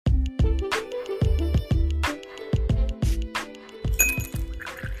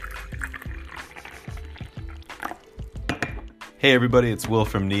Hey everybody, it's Will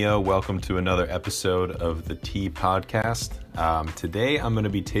from Neo. Welcome to another episode of the Tea Podcast. Today I'm going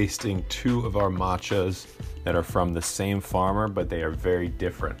to be tasting two of our matchas that are from the same farmer, but they are very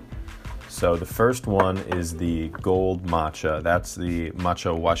different. So the first one is the gold matcha. That's the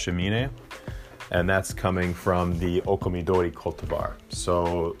matcha Washimine, and that's coming from the Okomidori cultivar.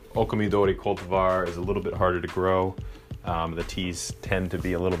 So Okomidori cultivar is a little bit harder to grow. The teas tend to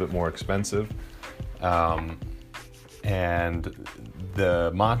be a little bit more expensive. And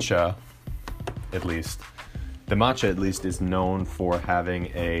the matcha at least is known for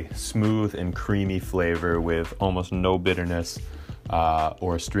having a smooth and creamy flavor with almost no bitterness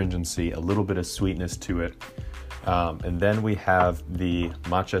or astringency, a little bit of sweetness to it. And then we have the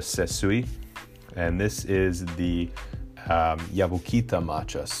matcha Sesui, and this is the Yabukita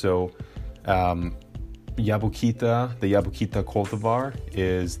matcha. So the Yabukita cultivar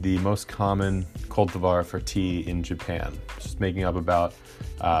is the most common cultivar for tea in Japan. It's making up about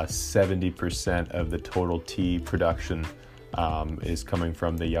 70% of the total tea production is coming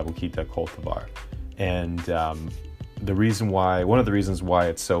from the Yabukita cultivar. And one of the reasons why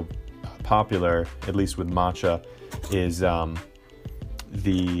it's so popular, at least with matcha, is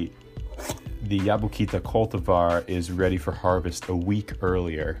the Yabukita cultivar is ready for harvest a week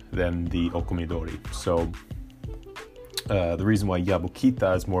earlier than the Okomidori. So the reason why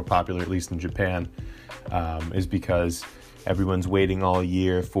Yabukita is more popular, at least in Japan, is because everyone's waiting all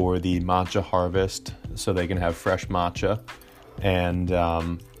year for the matcha harvest so they can have fresh matcha. And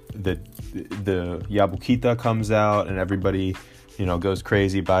the Yabukita comes out and everybody, goes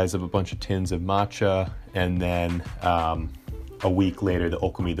crazy, buys up a bunch of tins of matcha, and then a week later the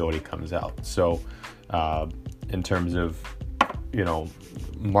Okomidori comes out. So in terms of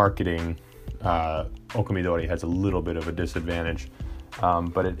marketing, Okomidori has a little bit of a disadvantage,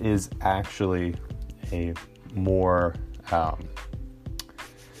 but it is actually a more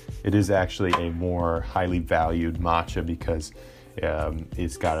highly valued matcha because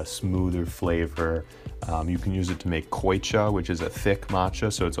it's got a smoother flavor. You can use it to make koicha, which is a thick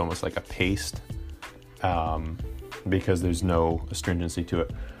matcha, so it's almost like a paste, because there's no astringency to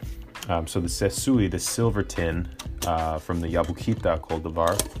it. So the Sesui, the silver tin from the Yabukita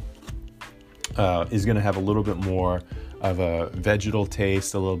cultivar, is going to have a little bit more of a vegetal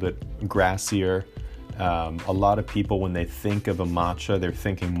taste, a little bit grassier. A lot of people, when they think of a matcha, they're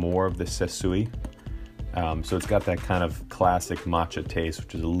thinking more of the Sesui. So it's got that kind of classic matcha taste,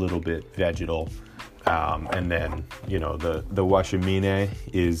 which is a little bit vegetal. And then, the Washimine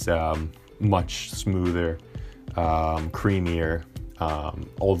is much smoother, creamier.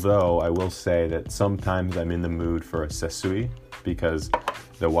 Although I will say that sometimes I'm in the mood for a Sesui because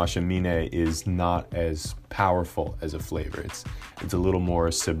the Washimine is not as powerful as a flavor. It's a little more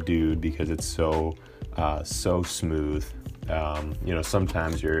subdued because it's so smooth.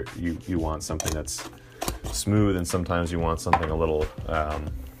 Sometimes you want something that's smooth, and sometimes you want something a little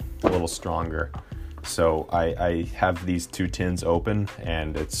stronger. So I have these two tins open,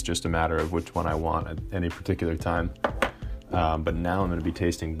 and it's just a matter of which one I want at any particular time. But now I'm going to be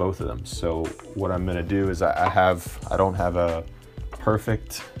tasting both of them. So what I'm going to do is I don't have a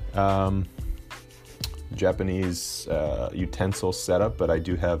perfect Japanese utensil setup, but I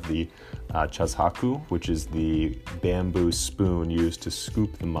do have the chazhaku, which is the bamboo spoon used to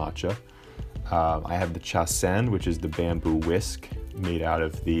scoop the matcha. I have the chasen, which is the bamboo whisk made out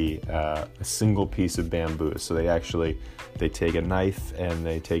of a single piece of bamboo. So they take a knife and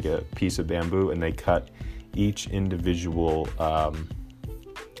they take a piece of bamboo and they cut each individual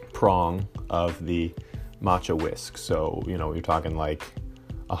prong of the matcha whisk. So, you're talking like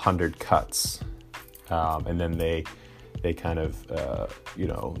 100 cuts. And then they kind of,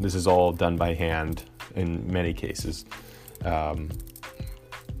 this is all done by hand in many cases.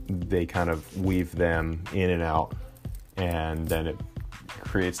 They kind of weave them in and out, and then it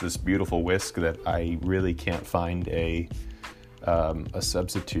creates this beautiful whisk that I really can't find a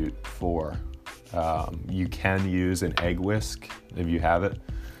substitute for. You can use an egg whisk if you have it.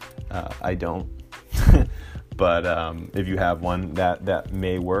 I don't, but if you have one, that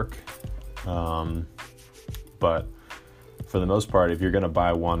may work. But for the most part, if you're going to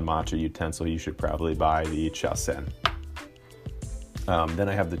buy one matcha utensil, you should probably buy the chasen. Then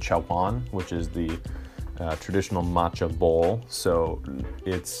I have the chawan, which is the traditional matcha bowl. So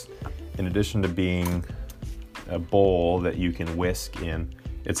it's, in addition to being a bowl that you can whisk in,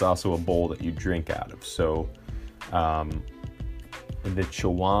 it's also a bowl that you drink out of. So the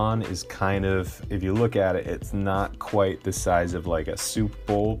chawan is kind of, if you look at it, it's not quite the size of like a soup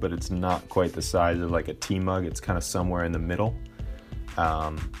bowl, but it's not quite the size of like a tea mug. It's kind of somewhere in the middle.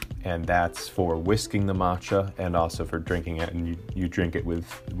 and that's for whisking the matcha and also for drinking it. And you drink it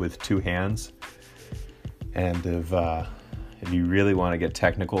with two hands. And if you really want to get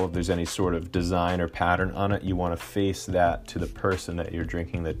technical, if there's any sort of design or pattern on it, you want to face that to the person that you're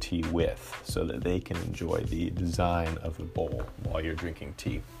drinking the tea with so that they can enjoy the design of the bowl while you're drinking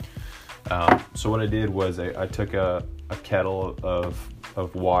tea. So what I did was I took a kettle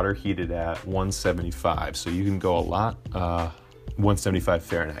of water heated at 175. So you can go a lot, 175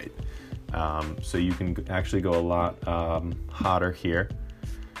 Fahrenheit. So you can actually go a lot hotter here.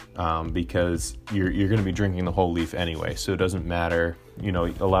 Because you're going to be drinking the whole leaf anyway, so it doesn't matter. You know,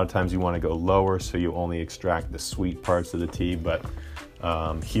 a lot of times you want to go lower so you only extract the sweet parts of the tea, but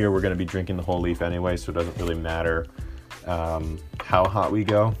here we're going to be drinking the whole leaf anyway, so it doesn't really matter how hot we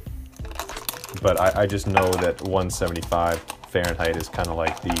go. But I just know that 175 Fahrenheit is kind of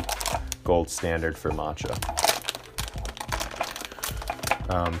like the gold standard for matcha.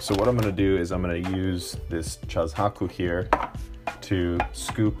 So what I'm going to do is I'm going to use this chazhaku here to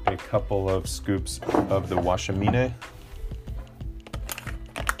scoop a couple of scoops of the washamine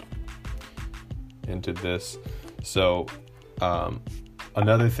into this. So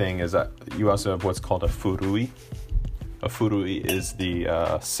another thing is that you also have what's called a furui. A furui is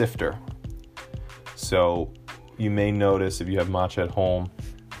the sifter. So you may notice if you have matcha at home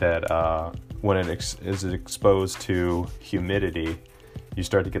that when it is exposed to humidity, you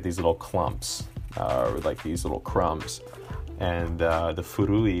start to get these little clumps or like these little crumbs. And the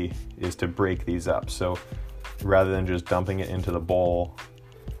furui is to break these up. So rather than just dumping it into the bowl,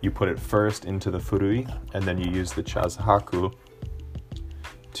 you put it first into the furui, and then you use the chazhaku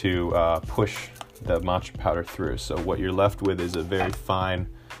to push the matcha powder through. So what you're left with is a very fine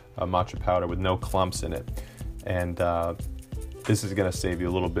matcha powder with no clumps in it. And this is going to save you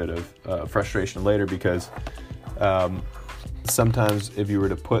a little bit of frustration later, because sometimes if you were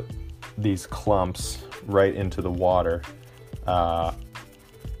to put these clumps right into the water,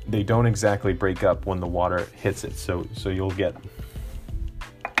 they don't exactly break up when the water hits it. So you'll get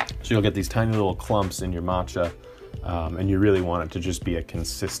these tiny little clumps in your matcha, and you really want it to just be a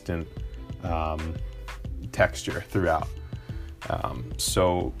consistent texture throughout.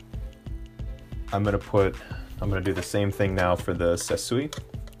 So I'm gonna do the same thing now for the sesui,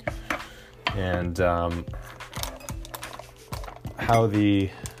 and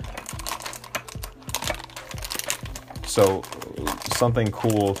So something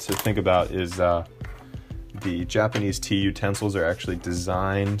cool to think about is the Japanese tea utensils are actually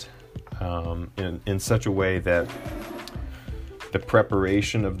designed in such a way that the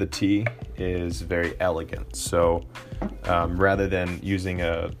preparation of the tea is very elegant. So rather than using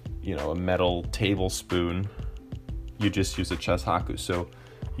a metal tablespoon, you just use a chazhaku. So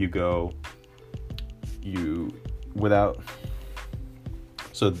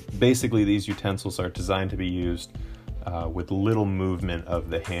So basically these utensils are designed to be used with little movement of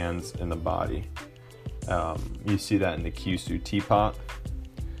the hands and the body. You see that in the Kyushu teapot,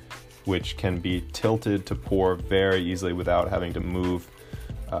 which can be tilted to pour very easily without having to move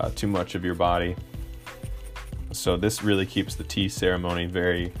too much of your body. So this really keeps the tea ceremony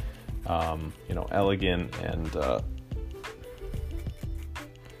very, elegant and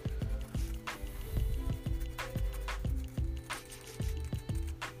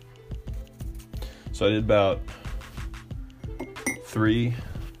so I did about three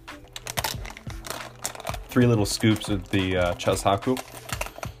little scoops of the chazhaku.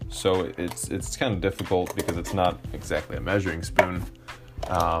 So it's kind of difficult because it's not exactly a measuring spoon,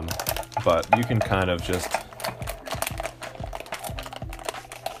 but you can kind of just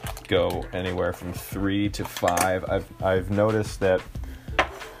go anywhere from 3 to 5. I've noticed that,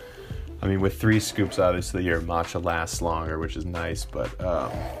 with 3 scoops, obviously your matcha lasts longer, which is nice, but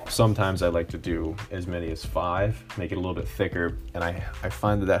sometimes I like to do as many as 5, make it a little bit thicker, and I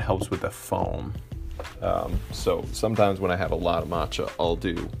find that helps with the foam. So sometimes when I have a lot of matcha,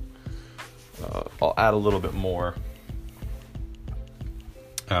 I'll add a little bit more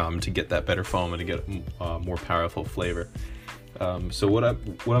to get that better foam and to get more powerful flavor. So what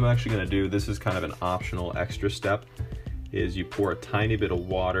I'm actually going to do, this is kind of an optional extra step, is you pour a tiny bit of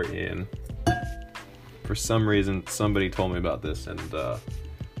water in. For some reason, somebody told me about this, and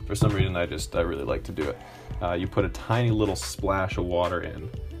for some reason I really like to do it. You put a tiny little splash of water in,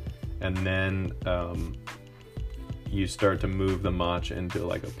 and then you start to move the matcha into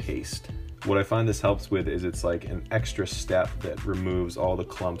like a paste. What I find this helps with is it's like an extra step that removes all the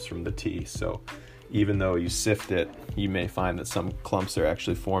clumps from the tea. So even though you sift it, you may find that some clumps are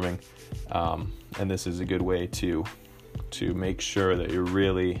actually forming, and this is a good way to make sure that you're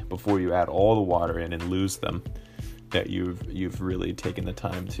really, before you add all the water in and lose them, that you've really taken the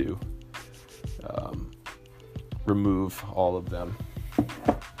time to remove all of them.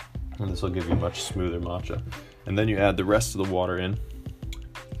 And this will give you much smoother matcha. And then you add the rest of the water in.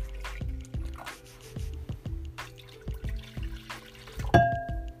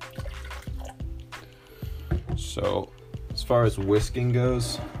 So as far as whisking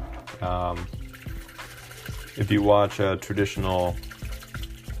goes, if you watch a traditional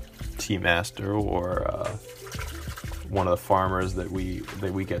tea master or one of the farmers that we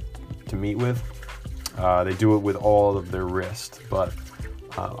get to meet with, they do it with all of their wrist. But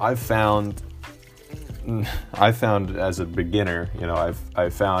I found as a beginner,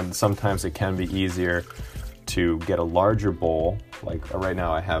 I've found sometimes it can be easier to get a larger bowl. Like right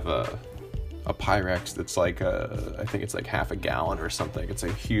now I have a Pyrex that's like I think it's like half a gallon or something. It's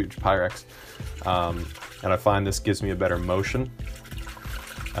a huge Pyrex, and I find this gives me a better motion,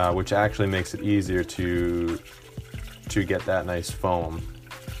 which actually makes it easier to get that nice foam.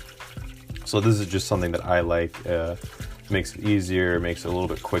 So this is just something that I like. Makes it easier, makes it a little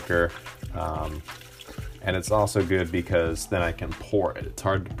bit quicker, and it's also good because then I can pour it. It's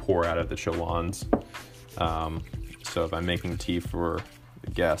hard to pour out of the Chawans, so if I'm making tea for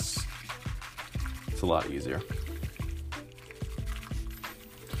the guests, it's a lot easier.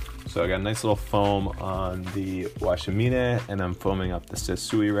 So I got a nice little foam on the Washamine, and I'm foaming up the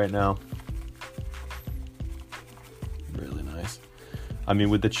Sesui right now. Really nice. I mean,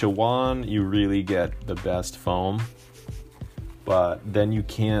 with the Chawan, you really get the best foam, but then you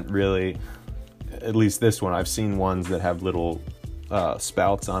can't really, at least this one, I've seen ones that have little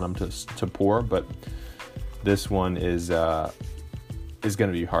spouts on them to pour, but this one is going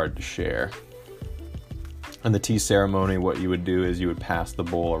to be hard to share. In the tea ceremony, what you would do is you would pass the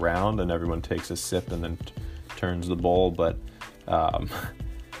bowl around and everyone takes a sip and then turns the bowl, but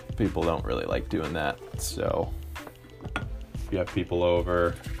people don't really like doing that. So if you have people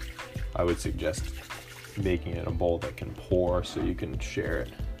over, I would suggest making it a bowl that can pour so you can share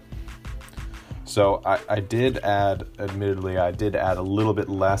it. So I did add a little bit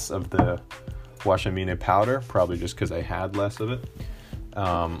less of the Washamine powder, probably just because I had less of it.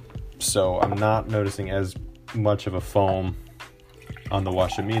 So I'm not noticing as much of a foam on the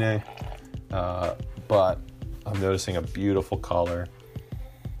Washamine, but I'm noticing a beautiful color,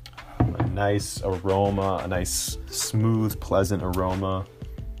 a nice aroma, a nice smooth, pleasant aroma.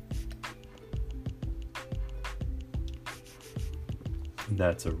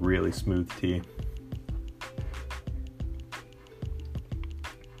 That's a really smooth tea.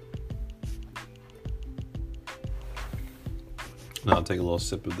 Now I'll take a little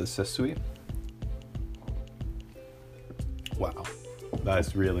sip of the Sesui. Wow,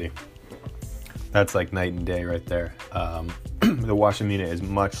 that's like night and day right there. The Washamine is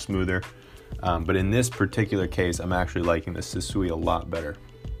much smoother, but in this particular case, I'm actually liking the Sesui a lot better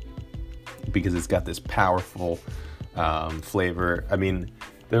because it's got this powerful flavor. I mean,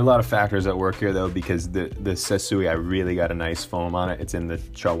 there are a lot of factors at work here though, because the Sesui, I really got a nice foam on it. It's in the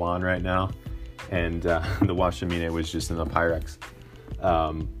Chawan right now, and the Washamine was just in the Pyrex,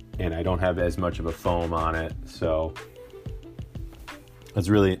 and I don't have as much of a foam on it, so it's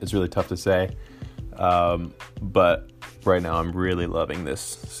really tough to say. But right now I'm really loving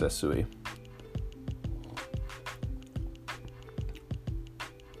this Sesui.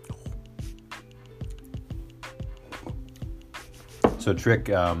 So trick,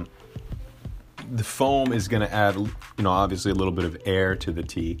 the foam is going to add, obviously a little bit of air to the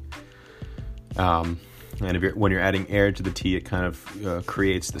tea. And when you're adding air to the tea, it kind of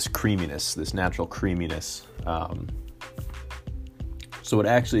creates this creaminess, this natural creaminess. So it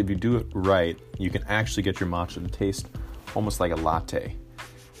actually, if you do it right, you can actually get your matcha to taste almost like a latte,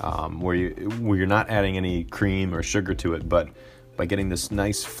 where you're not adding any cream or sugar to it, but by getting this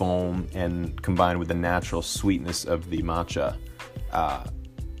nice foam and combined with the natural sweetness of the matcha,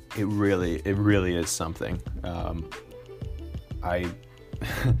 it really is something.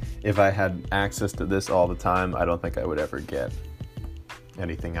 If I had access to this all the time, I don't think I would ever get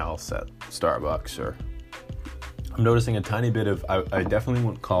anything else at Starbucks. Or I'm noticing a tiny bit of, I definitely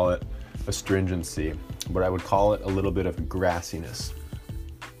wouldn't call it astringency, but I would call it a little bit of grassiness.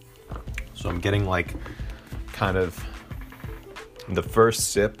 So I'm getting like kind of the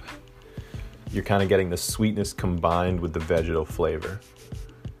first sip, you're kind of getting the sweetness combined with the vegetal flavor.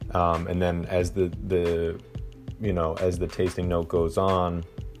 And then as the tasting note goes on,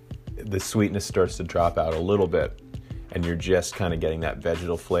 the sweetness starts to drop out a little bit, and you're just kind of getting that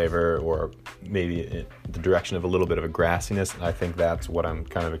vegetal flavor, or maybe in the direction of a little bit of a grassiness. And I think that's what I'm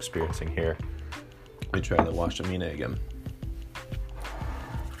kind of experiencing here. Let me try the Washamine again.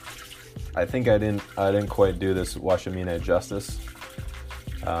 I think I didn't quite do this Washamine justice.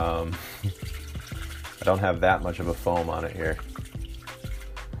 I don't have that much of a foam on it here,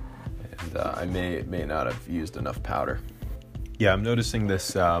 and I may not have used enough powder. Yeah, I'm noticing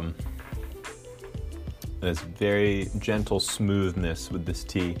this this very gentle smoothness with this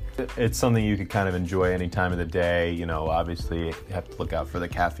tea. It's something you could kind of enjoy any time of the day. You know, obviously you have to look out for the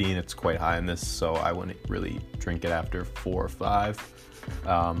caffeine. It's quite high in this, so I wouldn't really drink it after 4 or 5.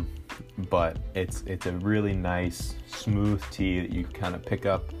 But it's a really nice, smooth tea that you kind of pick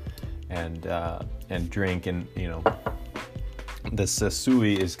up and drink. And you know, the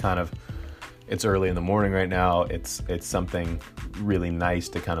Sesui is kind of, it's early in the morning right now. It's something really nice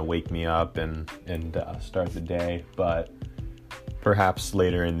to kind of wake me up and start the day. But perhaps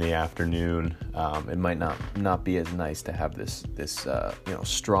later in the afternoon, it might not be as nice to have this you know,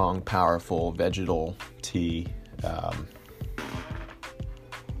 strong, powerful vegetal tea.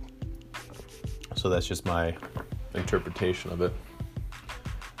 So that's just my interpretation of it.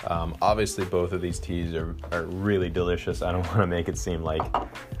 Obviously, both of these teas are really delicious. I don't want to make it seem like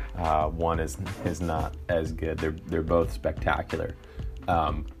one is not as good. They're both spectacular.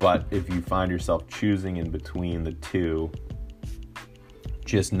 But if you find yourself choosing in between the two,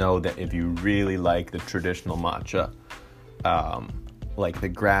 just know that if you really like the traditional matcha, like the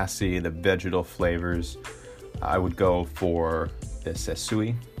grassy, the vegetal flavors, I would go for the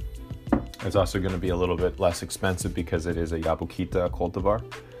Sesui. It's also going to be a little bit less expensive because it is a Yabukita cultivar.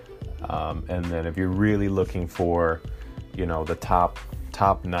 And then if you're really looking for, you know, the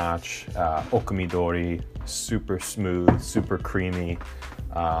top-notch Okumidori, super smooth, super creamy.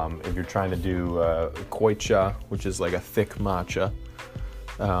 If you're trying to do koicha, which is like a thick matcha,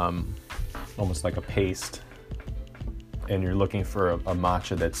 almost like a paste, and you're looking for a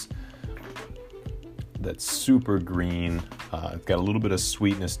matcha that's super green, it's got a little bit of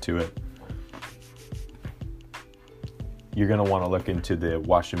sweetness to it, you're going to want to look into the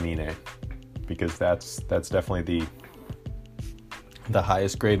Washamine, because that's definitely the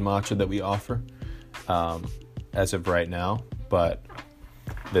highest grade matcha that we offer as of right now. But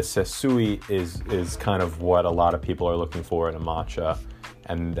the Sesui is kind of what a lot of people are looking for in a matcha,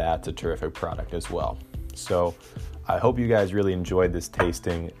 and that's a terrific product as well. So I hope you guys really enjoyed this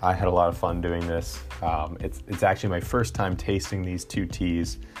tasting. I had a lot of fun doing this. It's actually my first time tasting these two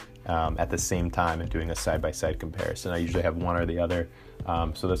teas at the same time and doing a side-by-side comparison. I usually have one or the other.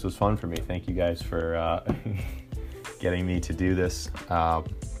 So this was fun for me. Thank you guys for getting me to do this.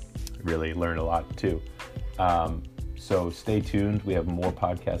 Really learned a lot too. So stay tuned. We have more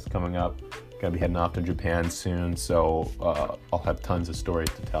podcasts coming up. Gonna be heading off to Japan soon, so I'll have tons of stories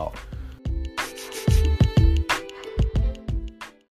to tell.